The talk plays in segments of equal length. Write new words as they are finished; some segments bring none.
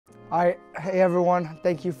All right, hey everyone,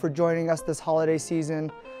 thank you for joining us this holiday season,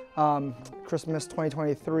 Christmas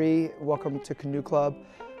 2023. Welcome to Canoe Club.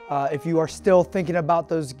 If you are still thinking about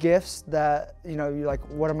those gifts that, you're like,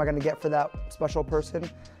 what am I gonna get for that special person?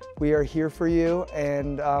 We are here for you,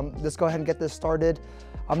 and let's go ahead and get this started.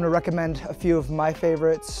 I'm gonna recommend a few of my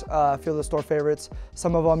favorites, a few of the store favorites.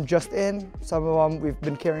 Some of them just in, some of them we've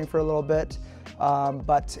been carrying for a little bit.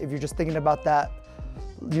 But if you're just thinking about that,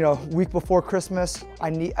 week before Christmas,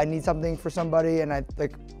 I need something for somebody, and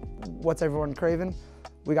what's everyone craving?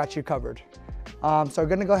 We got you covered. So we're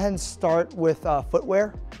gonna go ahead and start with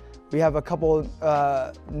footwear. We have a couple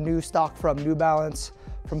new stock from New Balance,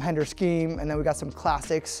 from Hender Scheme, and then we got some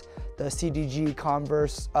classics, the CDG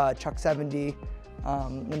Converse Chuck 70.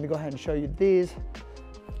 Let me go ahead and show you these.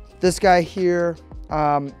 This guy here,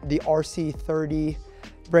 the RC 30,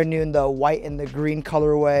 brand new in the white and the green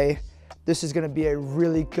colorway. This is gonna be a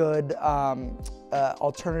really good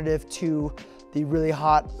alternative to the really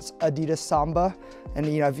hot Adidas Samba. And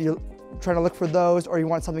if you're trying to look for those, or you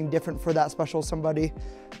want something different for that special somebody,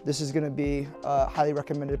 this is gonna be a highly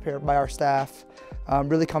recommended pair by our staff.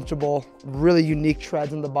 Really comfortable, really unique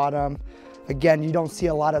treads on the bottom. Again, you don't see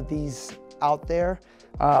a lot of these out there,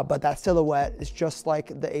 but that silhouette is just like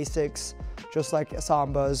the Asics, just like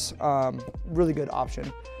Sambas. Really good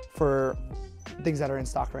option for things that are in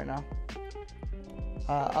stock right now.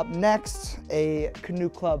 Up next, a Canoe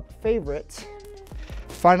Club favorite.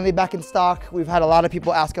 Finally back in stock. We've had a lot of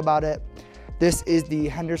people ask about it. This is the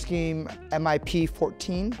Hender Scheme MIP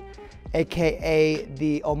 14, AKA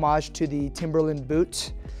the homage to the Timberland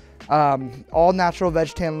boot. All natural veg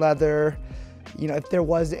tan leather. If there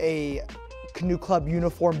was a Canoe Club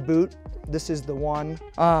uniform boot, this is the one.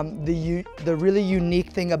 The really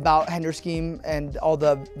unique thing about Hender Scheme and all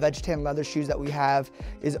the veg tan leather shoes that we have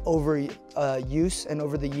is over use and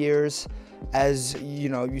over the years. As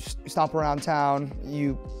you stomp around town,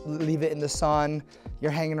 you leave it in the sun,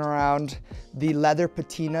 you're hanging around. The leather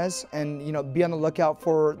patinas, and be on the lookout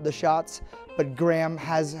for the shots. But Graham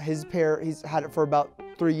has his pair, he's had it for about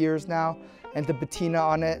 3 years now. And the patina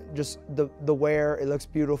on it, just the wear, it looks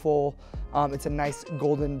beautiful. It's a nice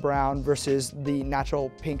golden brown versus the natural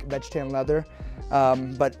pink veg tan leather.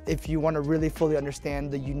 But if you want to really fully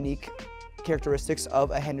understand the unique characteristics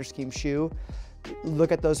of a Hender Scheme shoe,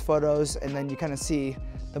 look at those photos, and then you kind of see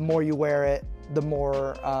the more you wear it, the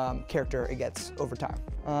more character it gets over time.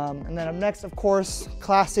 And then up next, of course,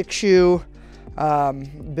 classic shoe.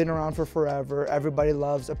 Been around for forever. Everybody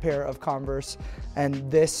loves a pair of Converse, and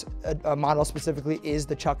this model specifically is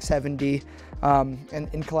the Chuck 70, and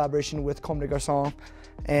in collaboration with Comme des Garçons.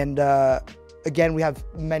 And again, we have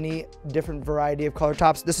many different variety of color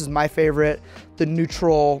tops. This is my favorite, the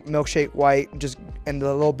neutral milkshake white, and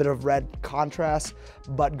the little bit of red contrast,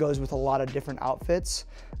 but goes with a lot of different outfits.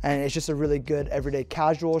 And it's just a really good everyday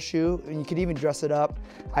casual shoe, and you could even dress it up.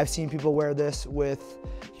 I've seen people wear this with,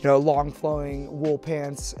 long flowing wool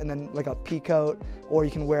pants and then like a pea coat, or you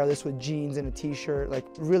can wear this with jeans and a t-shirt. Like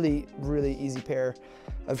really, really easy pair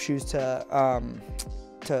of shoes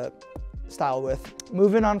to style with.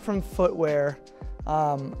 Moving on from footwear,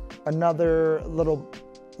 another little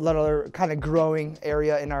kind of growing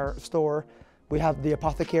area in our store. We have the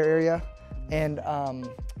apothecary area, and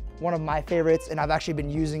one of my favorites, and I've actually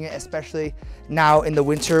been using it, especially now in the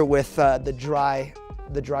winter with the dry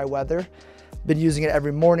weather. Been using it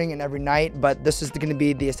every morning and every night, but this is gonna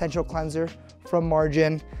be the essential cleanser from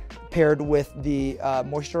Margin paired with the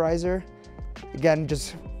moisturizer. Again,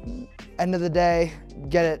 just end of the day,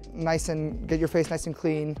 get your face nice and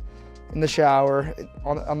clean in the shower,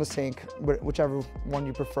 on the sink, whichever one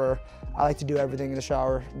you prefer. I like to do everything in the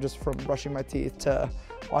shower, just from brushing my teeth to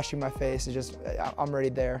washing my face. I'm ready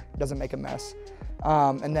there. It doesn't make a mess.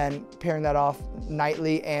 And then pairing that off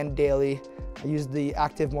nightly and daily. I use the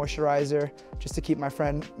active moisturizer just to keep my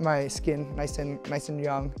skin nice and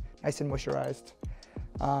young, nice and moisturized.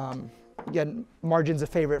 Again, Margin's a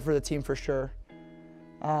favorite for the team for sure.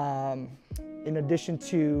 In addition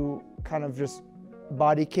to kind of just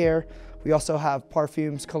body care, we also have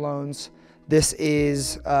perfumes, colognes. This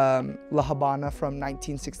is La Habana from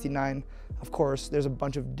 1969. Of course, there's a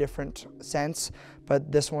bunch of different scents,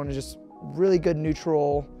 but this one is just really good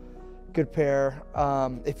neutral, good pair.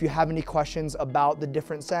 If you have any questions about the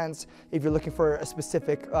different scents, if you're looking for a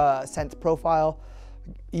specific scent profile,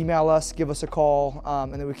 email us, give us a call,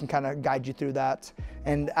 and then we can kind of guide you through that.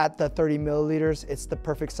 And at the 30 milliliters, it's the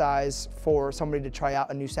perfect size for somebody to try out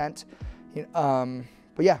a new scent. But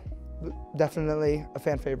yeah, definitely a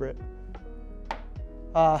fan favorite.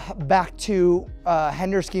 Back to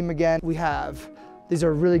Hender Scheme again. These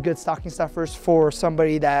are really good stocking stuffers for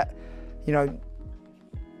somebody that,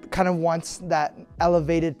 kind of wants that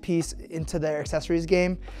elevated piece into their accessories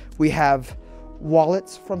game, we have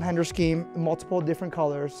wallets from Hender scheme, multiple different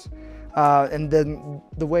colors. And then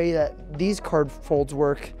the way that these card folds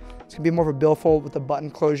work, it's gonna be more of a billfold with a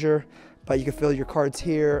button closure, but you can feel your cards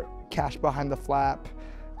here, cash behind the flap.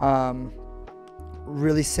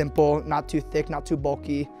 Really simple, not too thick, not too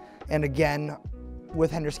bulky. And again,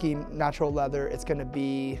 with Hender scheme natural leather, it's gonna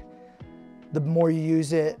be, the more you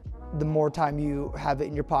use it, the more time you have it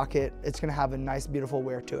in your pocket, it's gonna have a nice, beautiful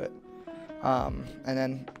wear to it. And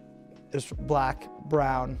then there's black,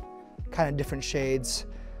 brown, kind of different shades.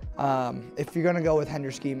 If you're gonna go with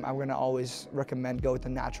Hender scheme, I'm gonna always recommend go with the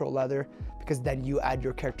natural leather, because then you add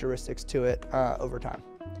your characteristics to it over time.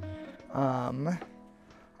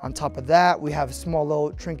 On top of that, we have small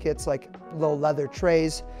little trinkets, like little leather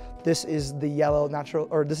trays. This is the yellow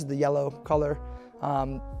this is the yellow color.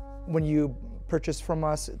 When you purchase from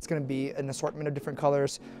us, it's gonna be an assortment of different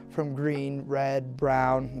colors, from green, red,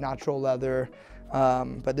 brown, natural leather.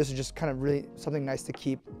 But this is just kind of really something nice to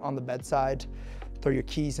keep on the bedside. Throw your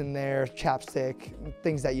keys in there, chapstick,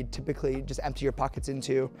 things that you typically just empty your pockets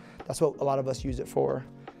into. That's what a lot of us use it for.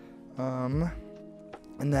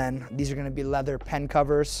 And then these are gonna be leather pen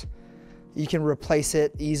covers. You can replace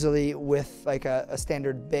it easily with like a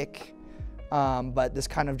standard Bic, but this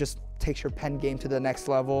kind of just takes your pen game to the next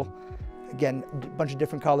level. Again, a bunch of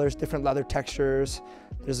different colors, different leather textures.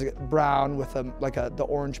 There's a brown with the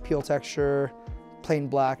orange peel texture, plain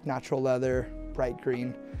black, natural leather, bright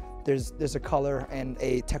green. There's a color and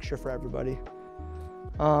a texture for everybody.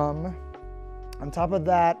 On top of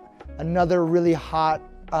that, another really hot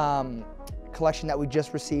collection that we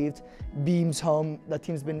just received, Beams Home. The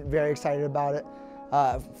team's been very excited about it.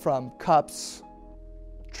 From cups,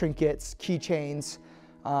 trinkets, keychains.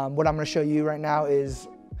 What I'm gonna show you right now is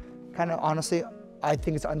kind of, honestly, I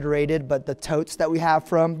think it's underrated, but the totes that we have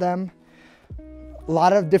from them. A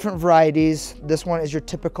lot of different varieties. This one is your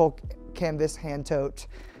typical canvas hand tote.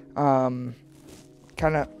 Kind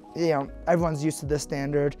of, everyone's used to this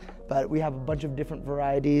standard, but we have a bunch of different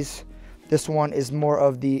varieties. This one is more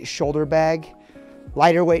of the shoulder bag,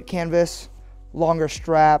 lighter weight canvas, longer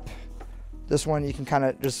strap. This one you can kind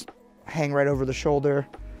of just hang right over the shoulder.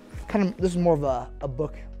 This is more of a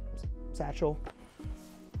book satchel.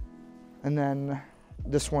 And then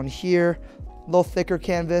this one here, a little thicker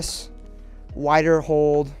canvas, wider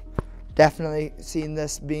hold. Definitely seen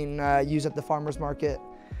this being used at the farmer's market.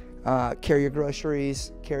 Carry your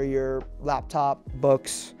groceries, carry your laptop,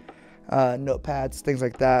 books, notepads, things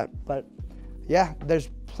like that. But yeah, there's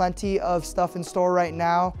plenty of stuff in store right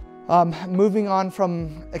now. Moving on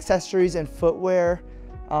from accessories and footwear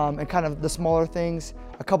and kind of the smaller things,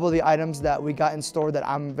 a couple of the items that we got in store that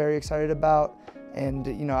I'm very excited about. And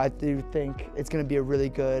I do think it's gonna be a really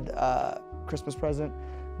good Christmas present.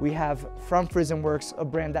 We have from FrizmWorks, a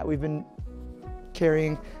brand that we've been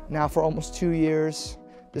carrying now for almost 2 years.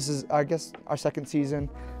 This is, I guess, our second season.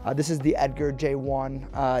 This is the Edgar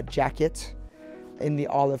J1 jacket in the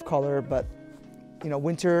olive color, but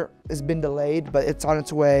winter has been delayed, but it's on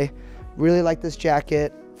its way. Really like this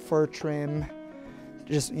jacket, fur trim,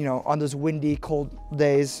 just, on those windy, cold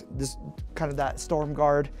days, this kind of that storm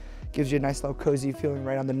guard gives you a nice little cozy feeling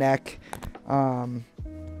right on the neck.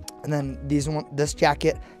 And then this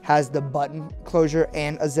jacket has the button closure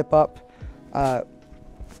and a zip up.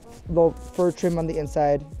 Little fur trim on the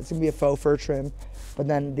inside. It's gonna be a faux fur trim, but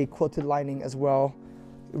then the quilted lining as well.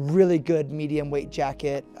 Really good medium weight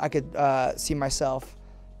jacket. I could see myself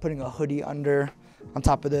putting a hoodie on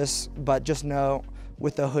top of this, but just know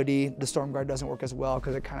with the hoodie, the storm guard doesn't work as well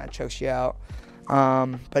because it kind of chokes you out.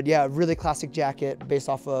 But yeah, really classic jacket based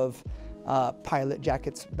off of pilot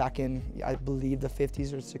jackets back in, I believe, the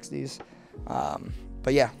 50s or 60s.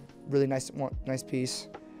 But yeah, really nice piece.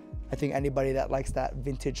 I think anybody that likes that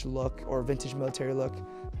vintage look or vintage military look,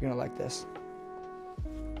 you're gonna like this.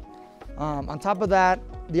 On top of that,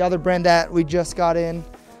 the other brand that we just got in,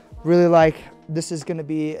 really like, this is gonna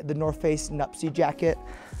be the North Face Nuptse jacket.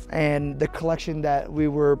 And the collection that we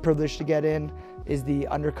were privileged to get in is the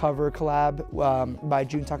Undercover collab by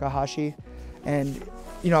Jun Takahashi. And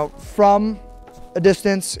from a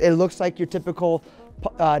distance, it looks like your typical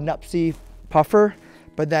Nuptse puffer,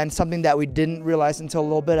 but then something that we didn't realize until a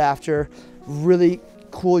little bit after, really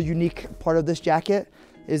cool, unique part of this jacket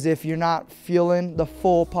is if you're not feeling the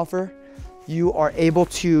full puffer, you are able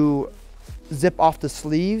to zip off the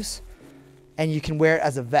sleeves and you can wear it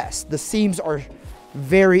as a vest. The seams are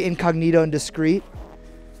very incognito and discreet,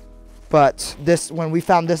 but when we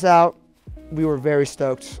found this out, we were very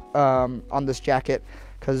stoked on this jacket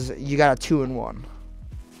because you got a 2-in-1.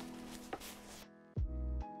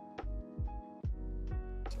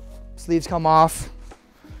 Sleeves come off,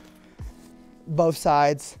 both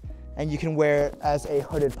sides, and you can wear it as a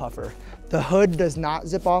hooded puffer. The hood does not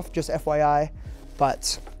zip off, just FYI,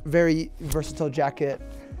 but very versatile jacket.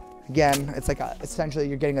 Again, it's like essentially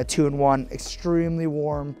you're getting a 2-in-1, extremely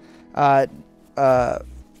warm,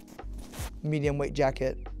 medium weight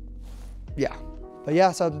jacket. Yeah. But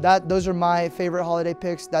yeah, so those are my favorite holiday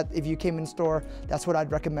picks. That if you came in store, that's what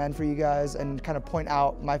I'd recommend for you guys and kind of point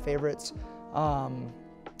out my favorites.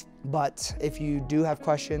 But if you do have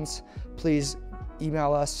questions, please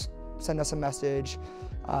email us, send us a message,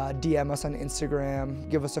 DM us on Instagram,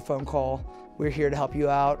 give us a phone call. We're here to help you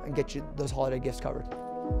out and get you those holiday gifts covered.